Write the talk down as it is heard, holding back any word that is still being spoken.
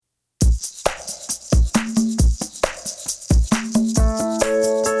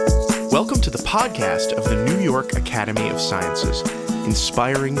Welcome to the podcast of the New York Academy of Sciences,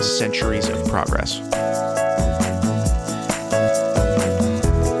 Inspiring Centuries of Progress.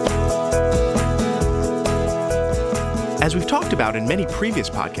 As we've talked about in many previous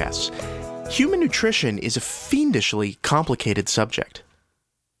podcasts, human nutrition is a fiendishly complicated subject.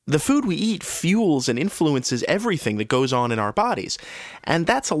 The food we eat fuels and influences everything that goes on in our bodies, and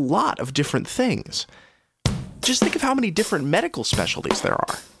that's a lot of different things. Just think of how many different medical specialties there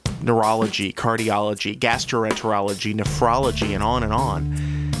are. Neurology, cardiology, gastroenterology, nephrology, and on and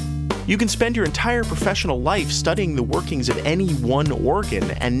on. You can spend your entire professional life studying the workings of any one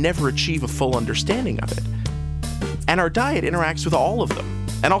organ and never achieve a full understanding of it. And our diet interacts with all of them,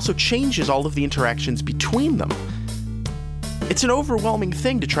 and also changes all of the interactions between them. It's an overwhelming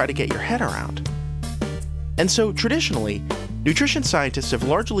thing to try to get your head around. And so, traditionally, nutrition scientists have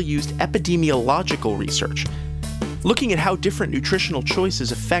largely used epidemiological research, looking at how different nutritional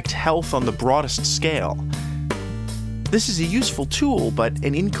choices affect health on the broadest scale. This is a useful tool, but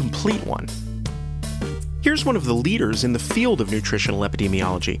an incomplete one. Here's one of the leaders in the field of nutritional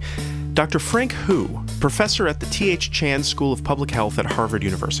epidemiology, Dr. Frank Hu, professor at the T.H. Chan School of Public Health at Harvard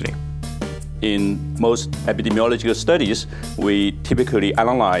University. In most epidemiological studies, we typically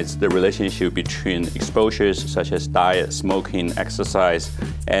analyze the relationship between exposures such as diet, smoking, exercise,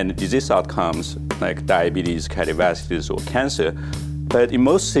 and disease outcomes like diabetes, cardiovascular, or cancer. But in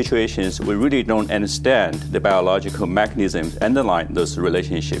most situations, we really don't understand the biological mechanisms underlying those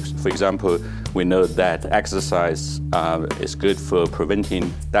relationships. For example, we know that exercise is good for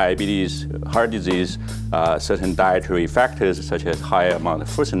preventing diabetes, heart disease. Certain dietary factors, such as higher amount of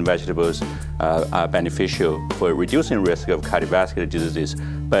fruits and vegetables, are beneficial for reducing risk of cardiovascular diseases.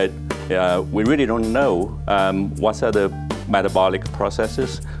 But we really don't know what are the metabolic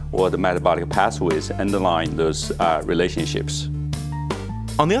processes or the metabolic pathways underlying those relationships.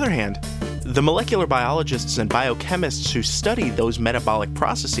 On the other hand, the molecular biologists and biochemists who study those metabolic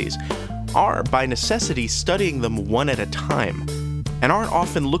processes are, by necessity, studying them one at a time, and aren't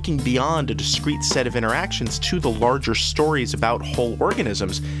often looking beyond a discrete set of interactions to the larger stories about whole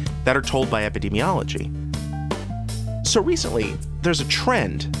organisms that are told by epidemiology. So recently, there's a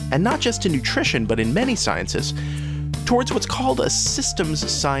trend, and not just in nutrition but in many sciences, towards what's called a systems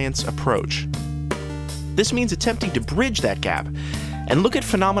science approach. This means attempting to bridge that gap and look at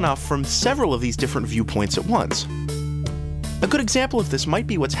phenomena from several of these different viewpoints at once. A good example of this might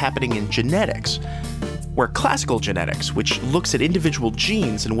be what's happening in genetics, where classical genetics, which looks at individual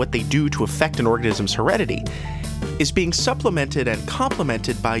genes and what they do to affect an organism's heredity, is being supplemented and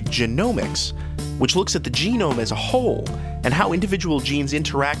complemented by genomics, which looks at the genome as a whole and how individual genes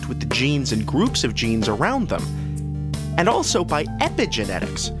interact with the genes and groups of genes around them, and also by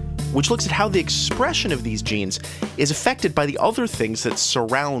epigenetics, which looks at how the expression of these genes is affected by the other things that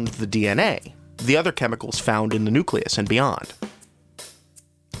surround the DNA, the other chemicals found in the nucleus and beyond.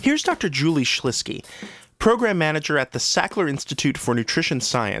 Here's Dr. Julie Schlisky, program manager at the Sackler Institute for Nutrition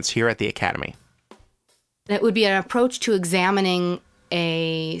Science here at the Academy. It would be an approach to examining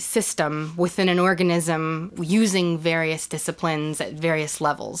a system within an organism using various disciplines at various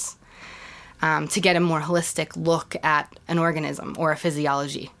levels to get a more holistic look at an organism or a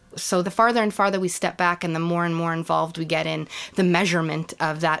physiology. So the farther and farther we step back and the more and more involved we get in the measurement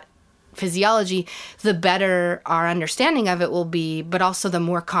of that physiology, the better our understanding of it will be, but also the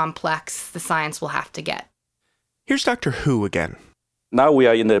more complex the science will have to get. Here's Dr. Hu again. Now we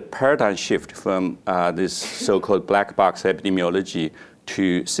are in the paradigm shift from this so-called black box epidemiology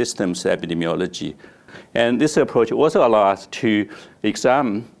to systems epidemiology. And this approach also allows us to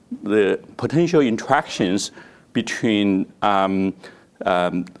examine the potential interactions between the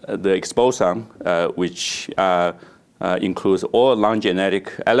exposon, which includes all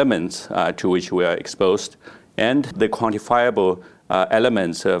non-genetic elements to which we are exposed, and the quantifiable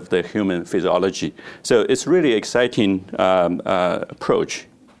elements of the human physiology. So it's really exciting approach.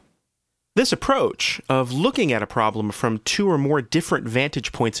 This approach of looking at a problem from two or more different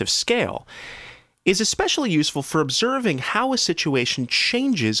vantage points of scale is especially useful for observing how a situation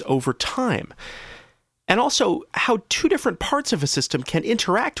changes over time, and also how two different parts of a system can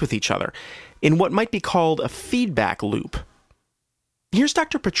interact with each other in what might be called a feedback loop. Here's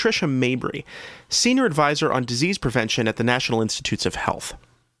Dr. Patricia Mabry, Senior Advisor on Disease Prevention at the National Institutes of Health.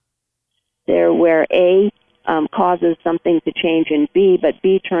 There where A causes something to change in B, but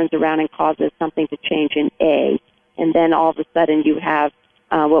B turns around and causes something to change in A, and then all of a sudden you have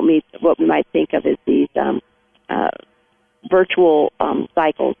what we might think of as these virtual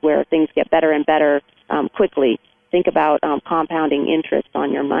cycles where things get better and better quickly. Think about compounding interest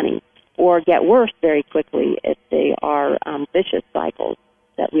on your money, or get worse very quickly if they are vicious cycles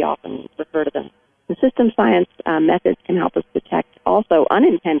that we often refer to them. The system science methods can help us detect also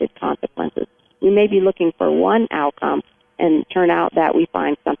unintended consequences. We may be looking for one outcome and turn out that we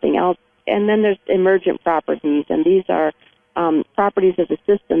find something else. And then there's emergent properties, and these are properties of the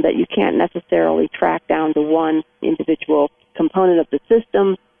system that you can't necessarily track down to one individual component of the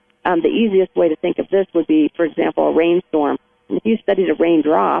system. The easiest way to think of this would be, for example, a rainstorm. And if you studied a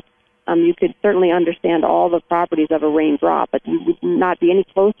raindrop, you could certainly understand all the properties of a raindrop, but you would not be any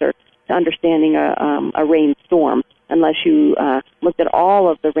closer to understanding a rainstorm unless you looked at all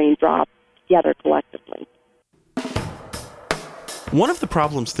of the raindrops together collectively. One of the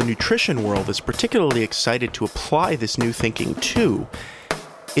problems the nutrition world is particularly excited to apply this new thinking to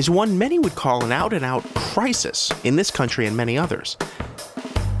is one many would call an out-and-out crisis in this country and many others.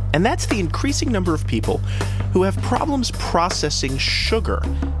 And that's the increasing number of people who have problems processing sugar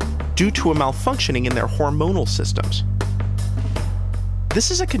due to a malfunctioning in their hormonal systems.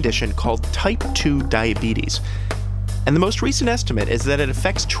 This is a condition called type 2 diabetes, and the most recent estimate is that it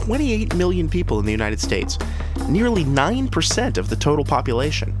affects 28 million people in the United States, nearly 9% of the total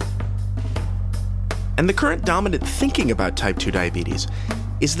population. And the current dominant thinking about type 2 diabetes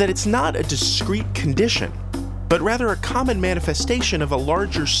is that it's not a discrete condition, but rather a common manifestation of a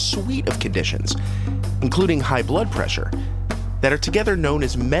larger suite of conditions, including high blood pressure, that are together known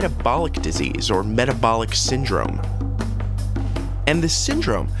as metabolic disease or metabolic syndrome. And this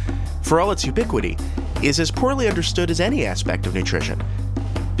syndrome, for all its ubiquity, is as poorly understood as any aspect of nutrition,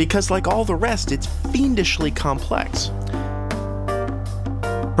 because like all the rest, it's fiendishly complex.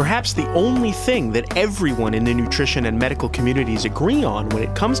 Perhaps the only thing that everyone in the nutrition and medical communities agree on when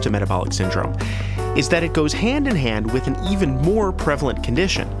it comes to metabolic syndrome is that it goes hand in hand with an even more prevalent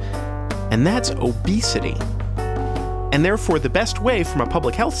condition, and that's obesity. And therefore, the best way from a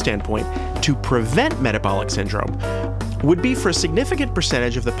public health standpoint to prevent metabolic syndrome would be for a significant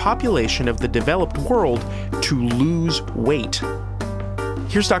percentage of the population of the developed world to lose weight.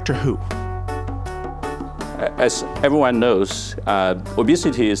 Here's Dr. Hu. As everyone knows,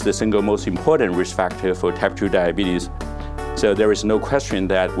 obesity is the single most important risk factor for type 2 diabetes. So there is no question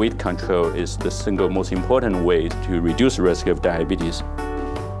that weight control is the single most important way to reduce the risk of diabetes.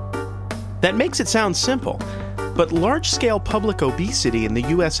 That makes it sound simple, but large-scale public obesity in the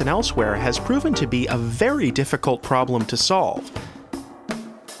US and elsewhere has proven to be a very difficult problem to solve.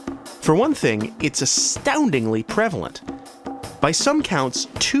 For one thing, it's astoundingly prevalent. By some counts,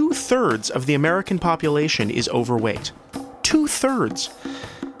 2/3 of the American population is overweight. 2/3.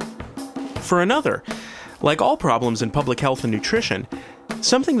 For another, like all problems in public health and nutrition,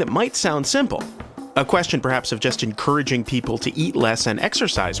 something that might sound simple, a question perhaps of just encouraging people to eat less and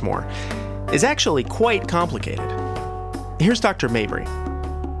exercise more, is actually quite complicated. Here's Dr. Mabry.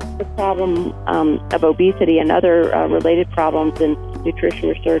 The problem of obesity and other related problems in nutrition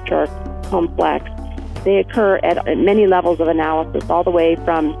research are complex. They occur at many levels of analysis, all the way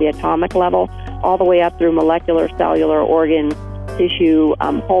from the atomic level, all the way up through molecular, cellular, organ, tissue,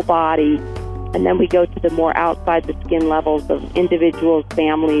 whole body. And then we go to the more outside the skin levels of individuals,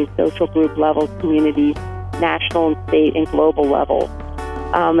 families, social group levels, communities, national and state and global levels.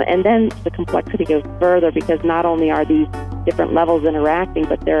 And then the complexity goes further because not only are these different levels interacting,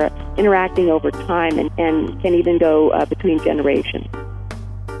 but they're interacting over time and can even go between generations.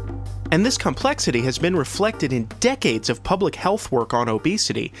 And this complexity has been reflected in decades of public health work on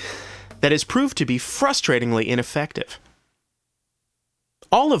obesity that has proved to be frustratingly ineffective.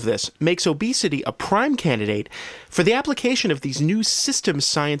 All of this makes obesity a prime candidate for the application of these new systems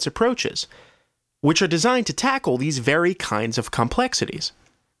science approaches, which are designed to tackle these very kinds of complexities.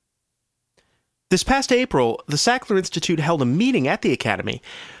 This past April, the Sackler Institute held a meeting at the Academy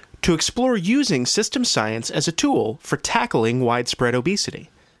to explore using systems science as a tool for tackling widespread obesity.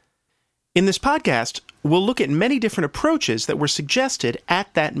 In this podcast, we'll look at many different approaches that were suggested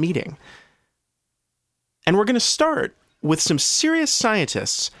at that meeting. And we're going to start with some serious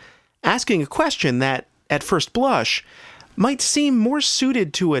scientists asking a question that, at first blush, might seem more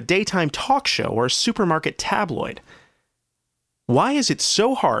suited to a daytime talk show or a supermarket tabloid. Why is it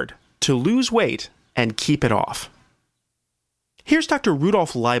so hard to lose weight and keep it off? Here's Dr.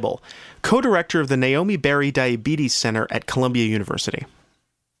 Rudolf Leibel, co-director of the Naomi Berry Diabetes Center at Columbia University.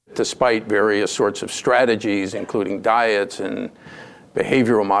 Despite various sorts of strategies, including diets and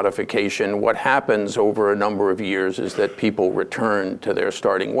behavioral modification, what happens over a number of years is that people return to their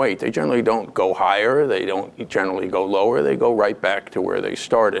starting weight. They generally don't go higher, they don't generally go lower, they go right back to where they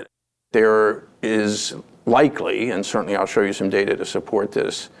started. There is likely, and certainly I'll show you some data to support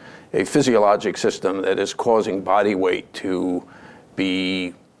this, a physiologic system that is causing body weight to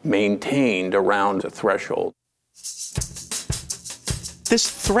be maintained around a threshold. This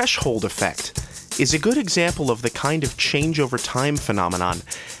threshold effect is a good example of the kind of change over time phenomenon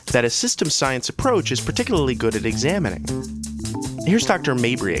that a systems science approach is particularly good at examining. Here's Dr.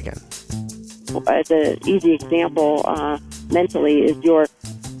 Mabry again. As an easy example mentally is your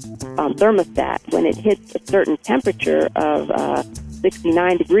thermostat. When it hits a certain temperature of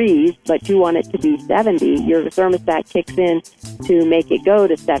 69 degrees, but you want it to be 70, your thermostat kicks in to make it go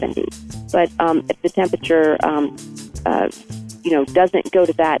to 70. But if the temperature doesn't go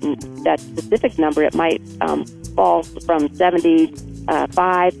to that specific number, it might fall from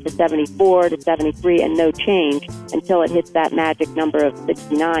 75 to 74 to 73 and no change until it hits that magic number of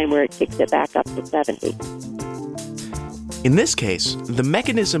 69 where it kicks it back up to 70. In this case, the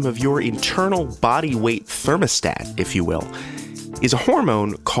mechanism of your internal body weight thermostat, if you will, is a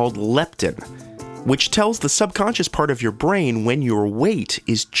hormone called leptin, which tells the subconscious part of your brain when your weight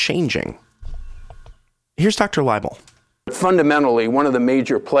is changing. Here's Dr. Leibel. Fundamentally, one of the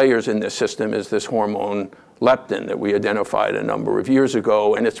major players in this system is this hormone leptin that we identified a number of years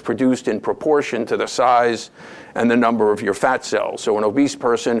ago, and it's produced in proportion to the size and the number of your fat cells. So an obese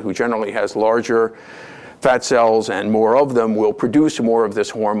person who generally has larger fat cells and more of them will produce more of this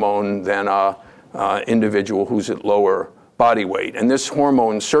hormone than an individual who's at lower body weight. And this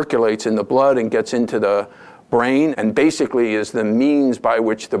hormone circulates in the blood and gets into the brain and basically is the means by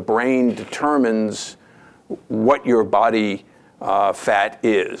which the brain determines what your body fat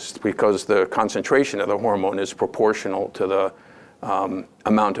is, because the concentration of the hormone is proportional to the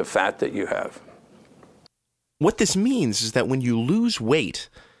amount of fat that you have. What this means is that when you lose weight,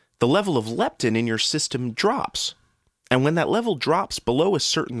 the level of leptin in your system drops. And when that level drops below a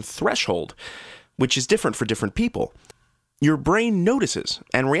certain threshold, which is different for different people, your brain notices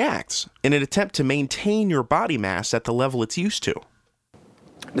and reacts in an attempt to maintain your body mass at the level it's used to.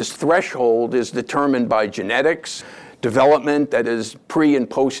 This threshold is determined by genetics, development, that is pre- and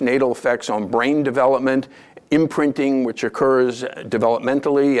postnatal effects on brain development, imprinting, which occurs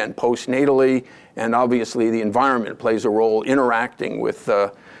developmentally and postnatally, and obviously the environment plays a role interacting with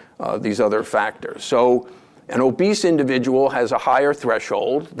these other factors. So an obese individual has a higher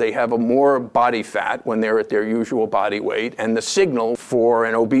threshold. They have a more body fat when they're at their usual body weight, and the signal for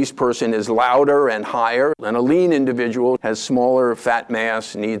an obese person is louder and higher. And a lean individual has smaller fat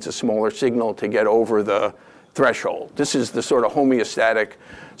mass, needs a smaller signal to get over the threshold. This is the sort of homeostatic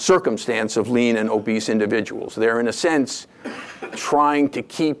circumstance of lean and obese individuals. They're, in a sense, trying to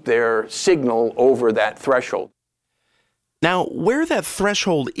keep their signal over that threshold. Now, where that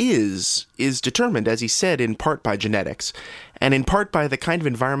threshold is determined, as he said, in part by genetics, and in part by the kind of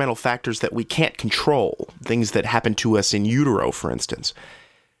environmental factors that we can't control, things that happen to us in utero, for instance.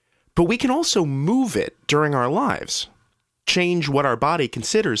 But we can also move it during our lives, change what our body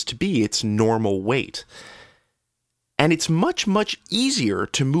considers to be its normal weight. And it's much, much easier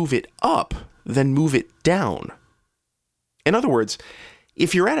to move it up than move it down. In other words,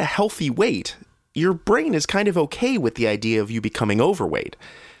 if you're at a healthy weight, your brain is kind of okay with the idea of you becoming overweight.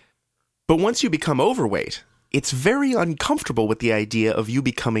 But once you become overweight, it's very uncomfortable with the idea of you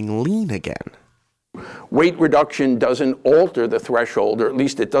becoming lean again. Weight reduction doesn't alter the threshold, or at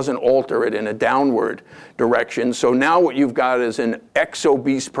least it doesn't alter it in a downward direction. So now what you've got is an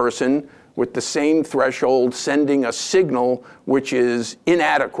ex-obese person with the same threshold sending a signal which is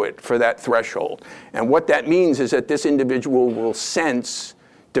inadequate for that threshold. And what that means is that this individual will sense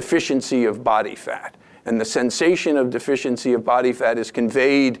deficiency of body fat. And the sensation of deficiency of body fat is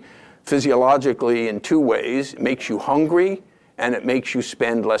conveyed physiologically in two ways. It makes you hungry, and it makes you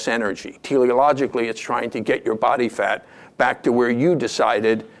spend less energy. Teleologically, it's trying to get your body fat back to where you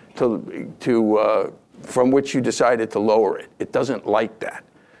decided from which you decided to lower it. It doesn't like that.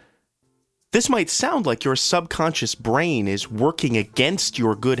 This might sound like your subconscious brain is working against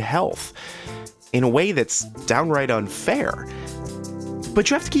your good health in a way that's downright unfair. But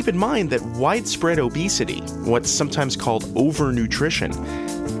you have to keep in mind that widespread obesity, what's sometimes called overnutrition,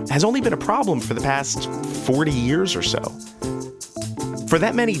 has only been a problem for the past 40 years or so. For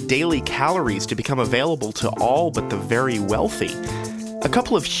that many daily calories to become available to all but the very wealthy, a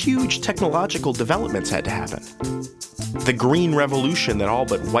couple of huge technological developments had to happen. The Green Revolution that all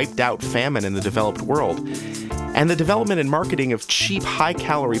but wiped out famine in the developed world, and the development and marketing of cheap,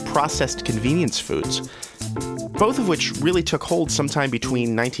 high-calorie processed convenience foods, both of which really took hold sometime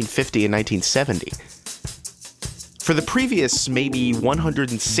between 1950 and 1970. For the previous maybe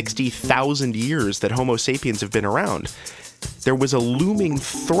 160,000 years that Homo sapiens have been around, there was a looming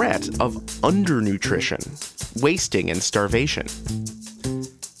threat of undernutrition, wasting, and starvation.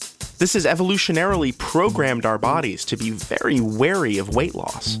 This has evolutionarily programmed our bodies to be very wary of weight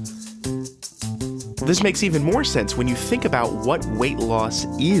loss. This makes even more sense when you think about what weight loss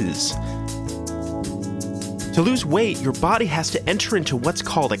is. To lose weight, your body has to enter into what's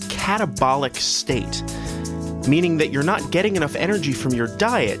called a catabolic state, meaning that you're not getting enough energy from your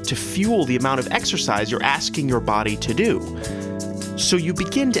diet to fuel the amount of exercise you're asking your body to do. So you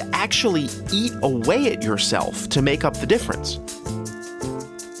begin to actually eat away at yourself to make up the difference.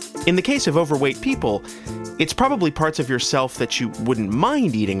 In the case of overweight people, it's probably parts of yourself that you wouldn't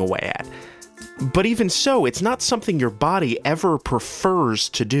mind eating away at. But even so, it's not something your body ever prefers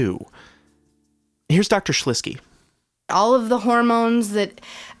to do. Here's Dr. Schlisky. All of the hormones that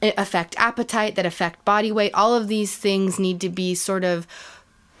affect appetite, that affect body weight, all of these things need to be sort of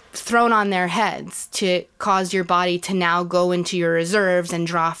thrown on their heads to cause your body to now go into your reserves and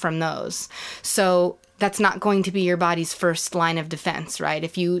draw from those. So that's not going to be your body's first line of defense, right?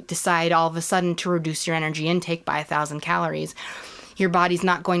 If you decide all of a sudden to reduce your energy intake by 1,000 calories, your body's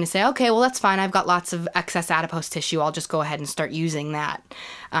not going to say, okay, well, that's fine. I've got lots of excess adipose tissue. I'll just go ahead and start using that.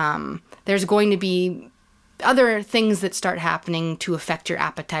 There's going to be other things that start happening to affect your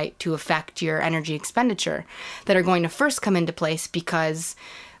appetite, to affect your energy expenditure, that are going to first come into place because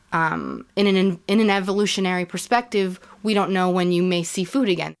in an evolutionary perspective, we don't know when you may see food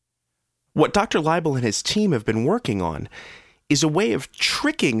again. What Dr. Leibel and his team have been working on is a way of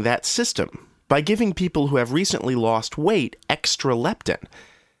tricking that system by giving people who have recently lost weight extra leptin,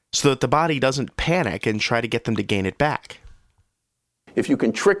 so that the body doesn't panic and try to get them to gain it back. If you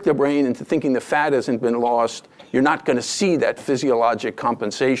can trick the brain into thinking the fat hasn't been lost, you're not going to see that physiologic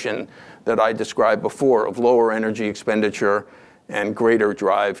compensation that I described before of lower energy expenditure and greater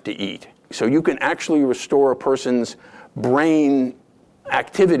drive to eat. So you can actually restore a person's brain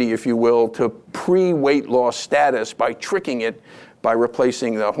activity, if you will, to pre-weight loss status by tricking it by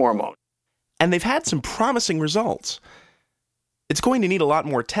replacing the hormone. And they've had some promising results. It's going to need a lot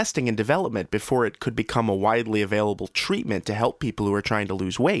more testing and development before it could become a widely available treatment to help people who are trying to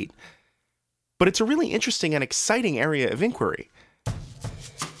lose weight. But it's a really interesting and exciting area of inquiry.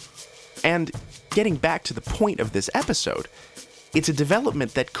 And getting back to the point of this episode, it's a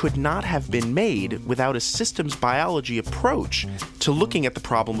development that could not have been made without a systems biology approach to looking at the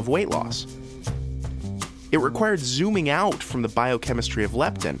problem of weight loss. It required zooming out from the biochemistry of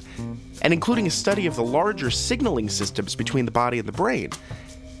leptin and including a study of the larger signaling systems between the body and the brain,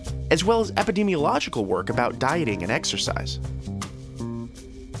 as well as epidemiological work about dieting and exercise.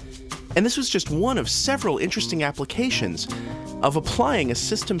 And this was just one of several interesting applications of applying a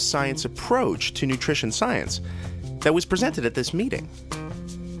systems science approach to nutrition science that was presented at this meeting.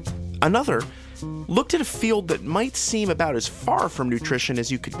 Another looked at a field that might seem about as far from nutrition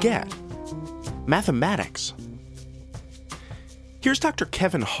as you could get: mathematics. Here's Dr.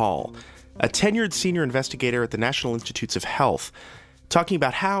 Kevin Hall, a tenured senior investigator at the National Institutes of Health, talking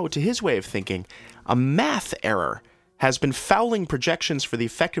about how, to his way of thinking, a math error has been fouling projections for the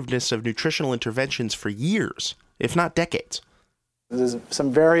effectiveness of nutritional interventions for years, if not decades. There's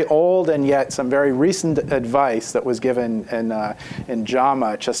some very old and yet some very recent advice that was given in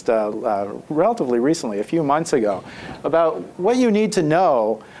JAMA just relatively recently, a few months ago, about what you need to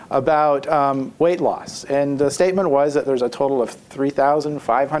know about weight loss. And the statement was that there's a total of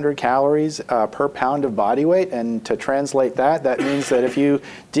 3,500 calories per pound of body weight. And to translate that, that means that if you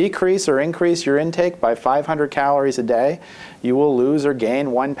decrease or increase your intake by 500 calories a day, you will lose or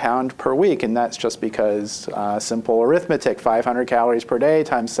gain 1 pound per week. And that's just because simple arithmetic, 500 calories per day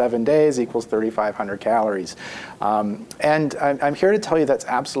times 7 days equals 3,500 calories. And I'm here to tell you that's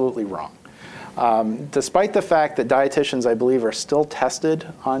absolutely wrong. Despite the fact that dietitians, I believe, are still tested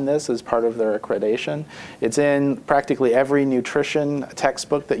on this as part of their accreditation, it's in practically every nutrition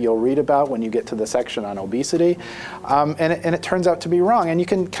textbook that you'll read about when you get to the section on obesity, and it turns out to be wrong. And you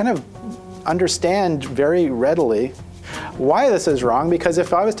can kind of understand very readily why this is wrong, because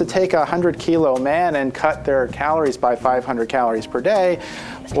if I was to take a 100-kilo man and cut their calories by 500 calories per day,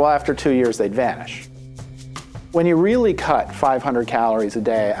 well, after 2 years, they'd vanish. When you really cut 500 calories a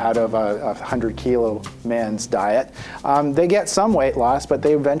day out of a 100-kilo man's diet, they get some weight loss, but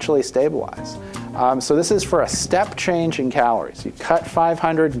they eventually stabilize. So this is for a step change in calories. You cut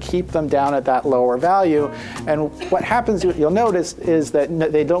 500 and keep them down at that lower value, and what happens, you'll notice, is that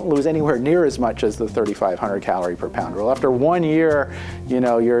they don't lose anywhere near as much as the 3,500 calorie per pound rule. After 1 year,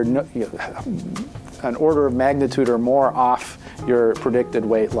 you're an order of magnitude or more off your predicted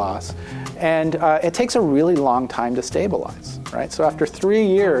weight loss. And it takes a really long time to stabilize, right? So after 3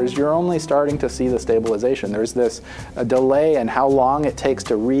 years, you're only starting to see the stabilization. There's this delay in how long it takes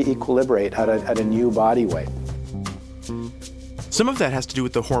to re-equilibrate at a new body weight. Some of that has to do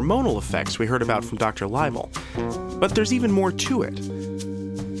with the hormonal effects we heard about from Dr. Leibel, but there's even more to it.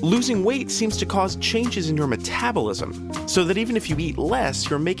 Losing weight seems to cause changes in your metabolism, so that even if you eat less,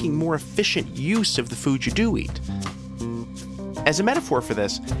 you're making more efficient use of the food you do eat. As a metaphor for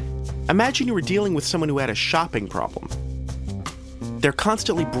this, imagine you were dealing with someone who had a shopping problem. They're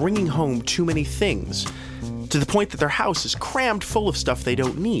constantly bringing home too many things, to the point that their house is crammed full of stuff they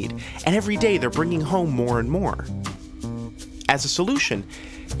don't need, and every day they're bringing home more and more. As a solution,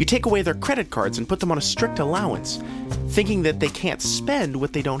 you take away their credit cards and put them on a strict allowance, thinking that they can't spend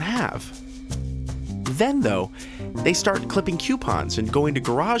what they don't have. Then, though, they start clipping coupons and going to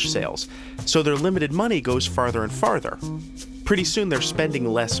garage sales, so their limited money goes farther and farther. Pretty soon they're spending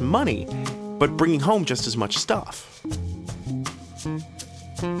less money, but bringing home just as much stuff.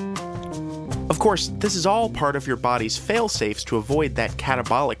 Of course, this is all part of your body's fail-safes to avoid that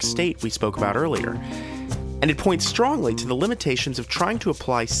catabolic state we spoke about earlier. And it points strongly to the limitations of trying to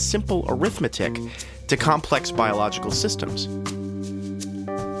apply simple arithmetic to complex biological systems.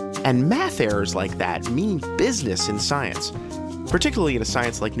 And math errors like that mean business in science, particularly in a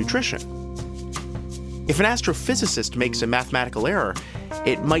science like nutrition. If an astrophysicist makes a mathematical error,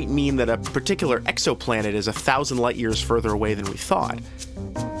 it might mean that a particular exoplanet is 1,000 light years further away than we thought.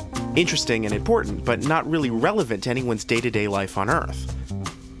 Interesting and important, but not really relevant to anyone's day-to-day life on Earth.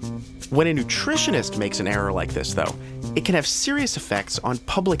 When a nutritionist makes an error like this, though, it can have serious effects on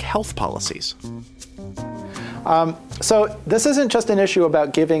public health policies. So this isn't just an issue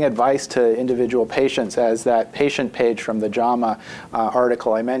about giving advice to individual patients, as that patient page from the JAMA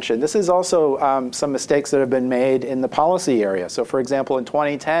article I mentioned. This is also some mistakes that have been made in the policy area. So for example, in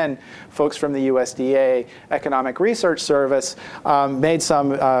 2010, folks from the USDA Economic Research Service made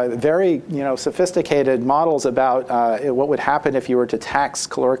some very sophisticated models about what would happen if you were to tax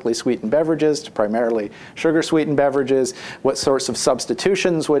calorically sweetened beverages, primarily sugar-sweetened beverages, what sorts of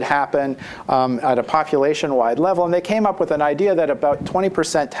substitutions would happen at a population-wide level. And they came up with an idea that about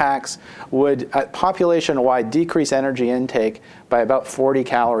 20% tax would, at population-wide, decrease energy intake by about 40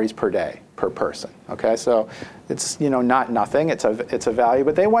 calories per day per person. Okay, so it's not nothing. It's a value,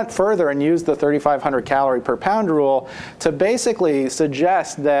 but they went further and used the 3,500 calorie per pound rule to basically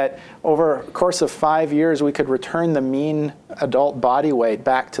suggest that over a course of 5 years we could return the mean adult body weight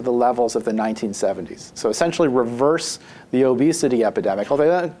back to the levels of the 1970s. So essentially reverse the obesity epidemic.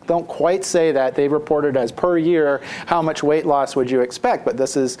 Although they don't quite say that, they reported as per year how much weight loss would you expect, but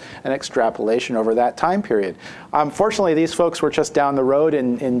this is an extrapolation over that time period. Fortunately, these folks were just down the road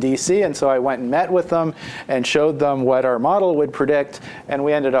in DC, and so I went and met with them and showed them what our model would predict, and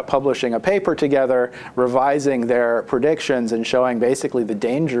we ended up publishing a paper together, revising their predictions and showing basically the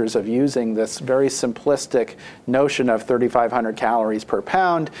dangers of using this very simplistic notion of 3,500 calories per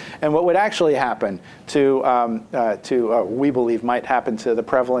pound, and what would actually happen to we believe might happen to the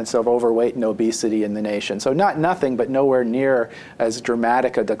prevalence of overweight and obesity in the nation. So not nothing, but nowhere near as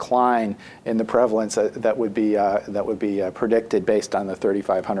dramatic a decline in the prevalence that would be predicted based on the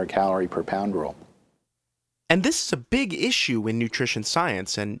 3,500 calorie per pound rule. And this is a big issue in nutrition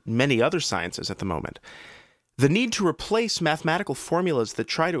science and many other sciences at the moment. The need to replace mathematical formulas that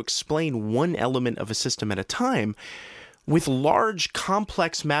try to explain one element of a system at a time with large,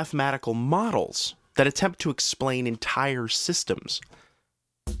 complex mathematical models that attempt to explain entire systems.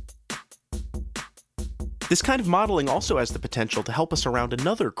 This kind of modeling also has the potential to help us around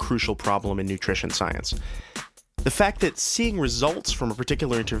another crucial problem in nutrition science: the fact that seeing results from a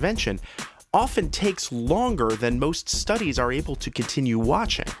particular intervention often takes longer than most studies are able to continue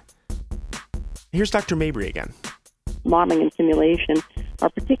watching. Here's Dr. Mabry again. Modeling and simulation are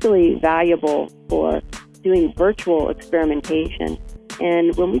particularly valuable for doing virtual experimentation.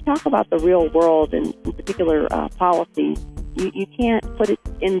 And when we talk about the real world, and in particular policy, you can't put it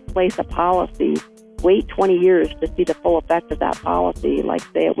in place a policy, wait 20 years to see the full effect of that policy, like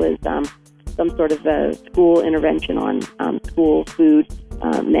say it was some sort of a school intervention on school food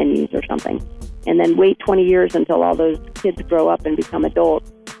menus or something, and then wait 20 years until all those kids grow up and become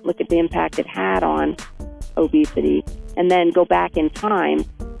adults, look at the impact it had on obesity, and then go back in time,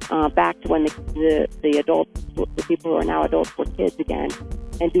 back to when the adults, the people who are now adults, were kids again,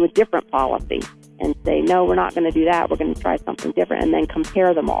 and do a different policy and say, no, we're not going to do that, we're going to try something different, and then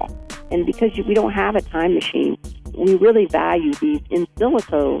compare them all. And because we don't have a time machine, we really value these in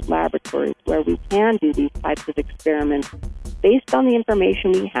silico laboratories where we can do these types of experiments based on the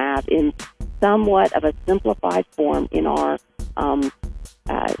information we have in somewhat of a simplified form in our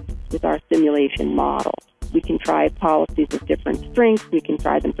with our simulation model. We can try policies with different strengths. We can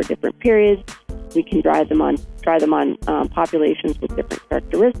try them for different periods. We can try them on populations with different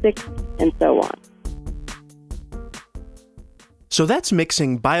characteristics, and so on. So that's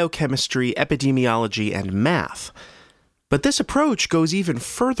mixing biochemistry, epidemiology, and math. But this approach goes even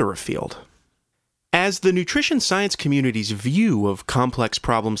further afield. As the nutrition science community's view of complex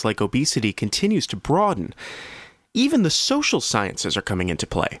problems like obesity continues to broaden, even the social sciences are coming into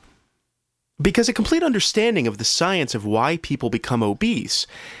play. Because a complete understanding of the science of why people become obese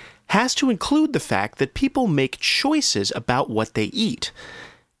has to include the fact that people make choices about what they eat.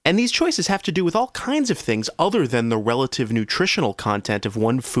 And these choices have to do with all kinds of things other than the relative nutritional content of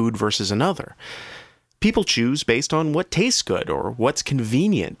one food versus another. People choose based on what tastes good, or what's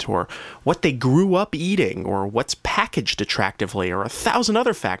convenient, or what they grew up eating, or what's packaged attractively, or 1,000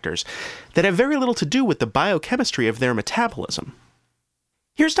 other factors that have very little to do with the biochemistry of their metabolism.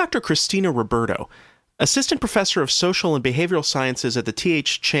 Here's Dr. Christina Roberto, assistant professor of social and behavioral sciences at the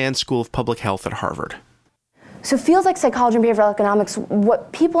T.H. Chan School of Public Health at Harvard. So fields like psychology and behavioral economics,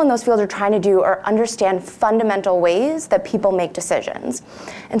 what people in those fields are trying to do are understand fundamental ways that people make decisions.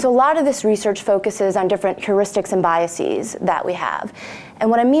 And so a lot of this research focuses on different heuristics and biases that we have.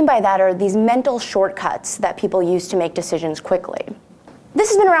 And what I mean by that are these mental shortcuts that people use to make decisions quickly. This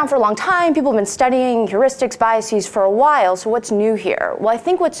has been around for a long time. People have been studying heuristics, biases for a while, so what's new here? Well, I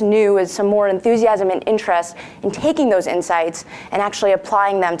think what's new is some more enthusiasm and interest in taking those insights and actually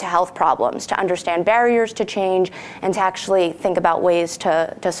applying them to health problems, to understand barriers to change, and to actually think about ways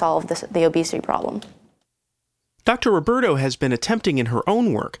to solve the obesity problem. Dr. Roberto has been attempting in her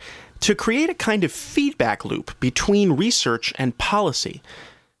own work to create a kind of feedback loop between research and policy,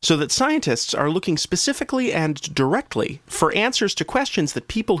 so that scientists are looking specifically and directly for answers to questions that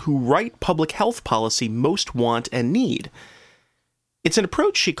people who write public health policy most want and need. It's an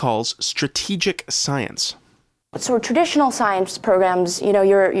approach she calls strategic science. So traditional science programs,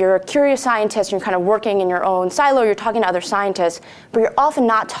 you're a curious scientist, you're kind of working in your own silo, you're talking to other scientists, but you're often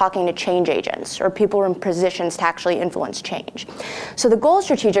not talking to change agents or people who are in positions to actually influence change. So the goal of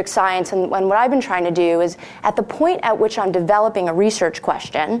strategic science, and what I've been trying to do is, at the point at which I'm developing a research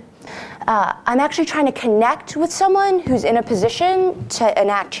question, I'm actually trying to connect with someone who's in a position to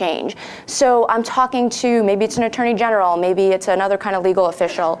enact change. So I'm talking to, maybe it's an attorney general, maybe it's another kind of legal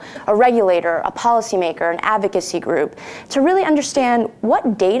official, a regulator, a policymaker, an advocacy group, to really understand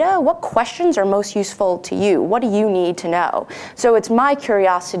what data, what questions are most useful to you. What do you need to know? So it's my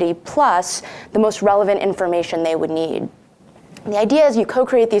curiosity plus the most relevant information they would need. The idea is you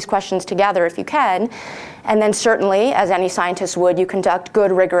co-create these questions together if you can, and then certainly, as any scientist would, you conduct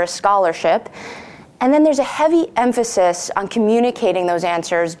good, rigorous scholarship. And then there's a heavy emphasis on communicating those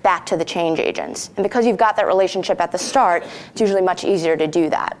answers back to the change agents. And because you've got that relationship at the start, it's usually much easier to do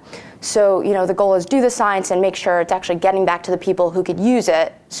that. So, the goal is do the science and make sure it's actually getting back to the people who could use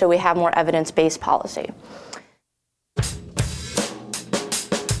it so we have more evidence-based policy.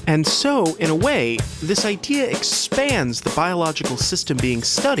 And so, in a way, this idea expands the biological system being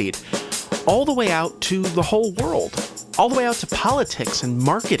studied all the way out to the whole world, all the way out to politics and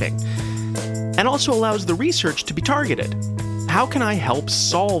marketing, and also allows the research to be targeted. How can I help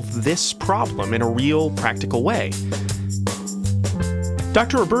solve this problem in a real, practical way?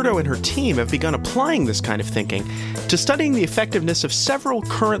 Dr. Roberto and her team have begun applying this kind of thinking to studying the effectiveness of several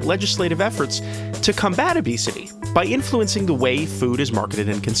current legislative efforts to combat obesity by influencing the way food is marketed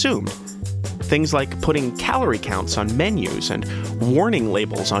and consumed. Things like putting calorie counts on menus and warning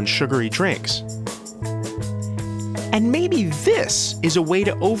labels on sugary drinks. And maybe this is a way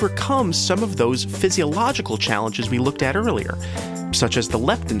to overcome some of those physiological challenges we looked at earlier, such as the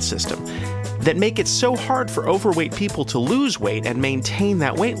leptin system, that make it so hard for overweight people to lose weight and maintain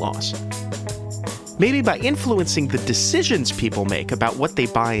that weight loss. Maybe by influencing the decisions people make about what they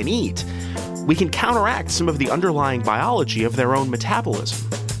buy and eat, we can counteract some of the underlying biology of their own metabolism.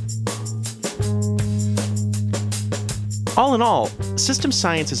 All in all, systems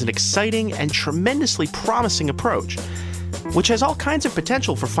science is an exciting and tremendously promising approach, which has all kinds of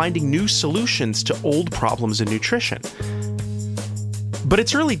potential for finding new solutions to old problems in nutrition. But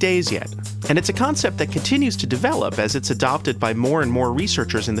it's early days yet, and it's a concept that continues to develop as it's adopted by more and more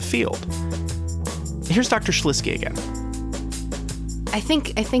researchers in the field. Here's Dr. Schlisky again. I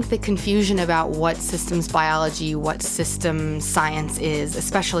think the confusion about what systems biology, what systems science is,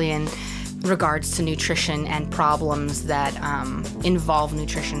 especially in regards to nutrition and problems that involve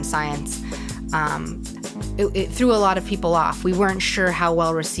nutrition science, it threw a lot of people off. We weren't sure how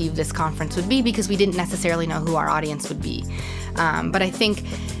well received this conference would be because we didn't necessarily know who our audience would be. But I think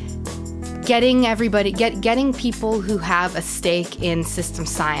getting people who have a stake in system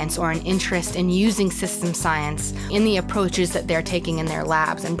science or an interest in using system science in the approaches that they're taking in their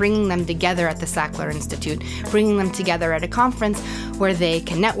labs and bringing them together at the Sackler Institute, bringing them together at a conference where they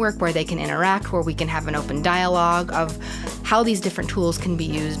can network, where they can interact, where we can have an open dialogue of how these different tools can be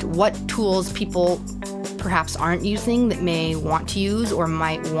used, what tools people perhaps aren't using that may want to use, or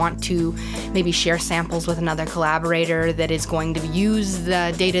might want to maybe share samples with another collaborator that is going to use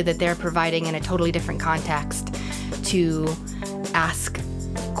the data that they're providing in a totally different context to ask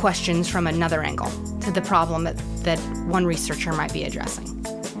questions from another angle to the problem that one researcher might be addressing.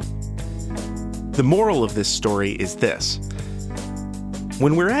 The moral of this story is this.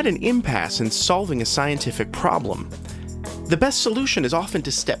 When we're at an impasse in solving a scientific problem, the best solution is often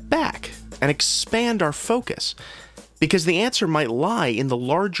to step back and expand our focus, because the answer might lie in the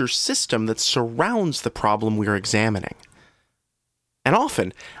larger system that surrounds the problem we're examining. And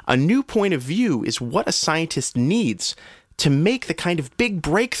often, a new point of view is what a scientist needs to make the kind of big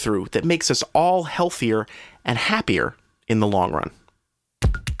breakthrough that makes us all healthier and happier in the long run.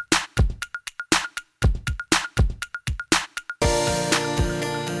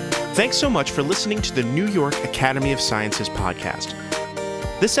 Thanks so much for listening to the New York Academy of Sciences podcast.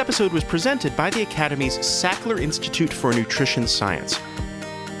 This episode was presented by the Academy's Sackler Institute for Nutrition Science.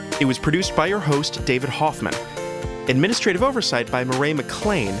 It was produced by your host, David Hoffman. Administrative oversight by Murray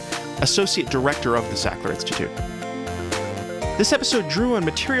McLean, Associate Director of the Sackler Institute. This episode drew on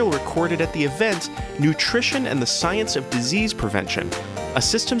material recorded at the event Nutrition and the Science of Disease Prevention, a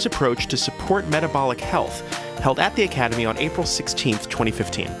systems approach to support metabolic health, held at the Academy on April 16,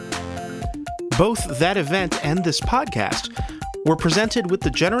 2015. Both that event and this podcast were presented with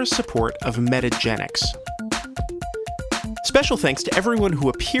the generous support of Metagenics. Special thanks to everyone who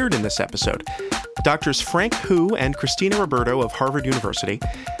appeared in this episode. Doctors Frank Hu and Christina Roberto of Harvard University,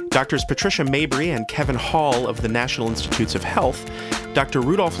 Doctors Patricia Mabry and Kevin Hall of the National Institutes of Health, Dr.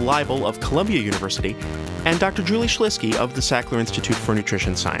 Rudolf Leibel of Columbia University, and Dr. Julie Schlisky of the Sackler Institute for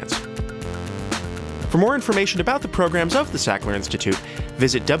Nutrition Science. For more information about the programs of the Sackler Institute,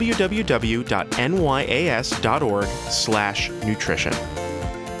 visit www.nyas.org/nutrition.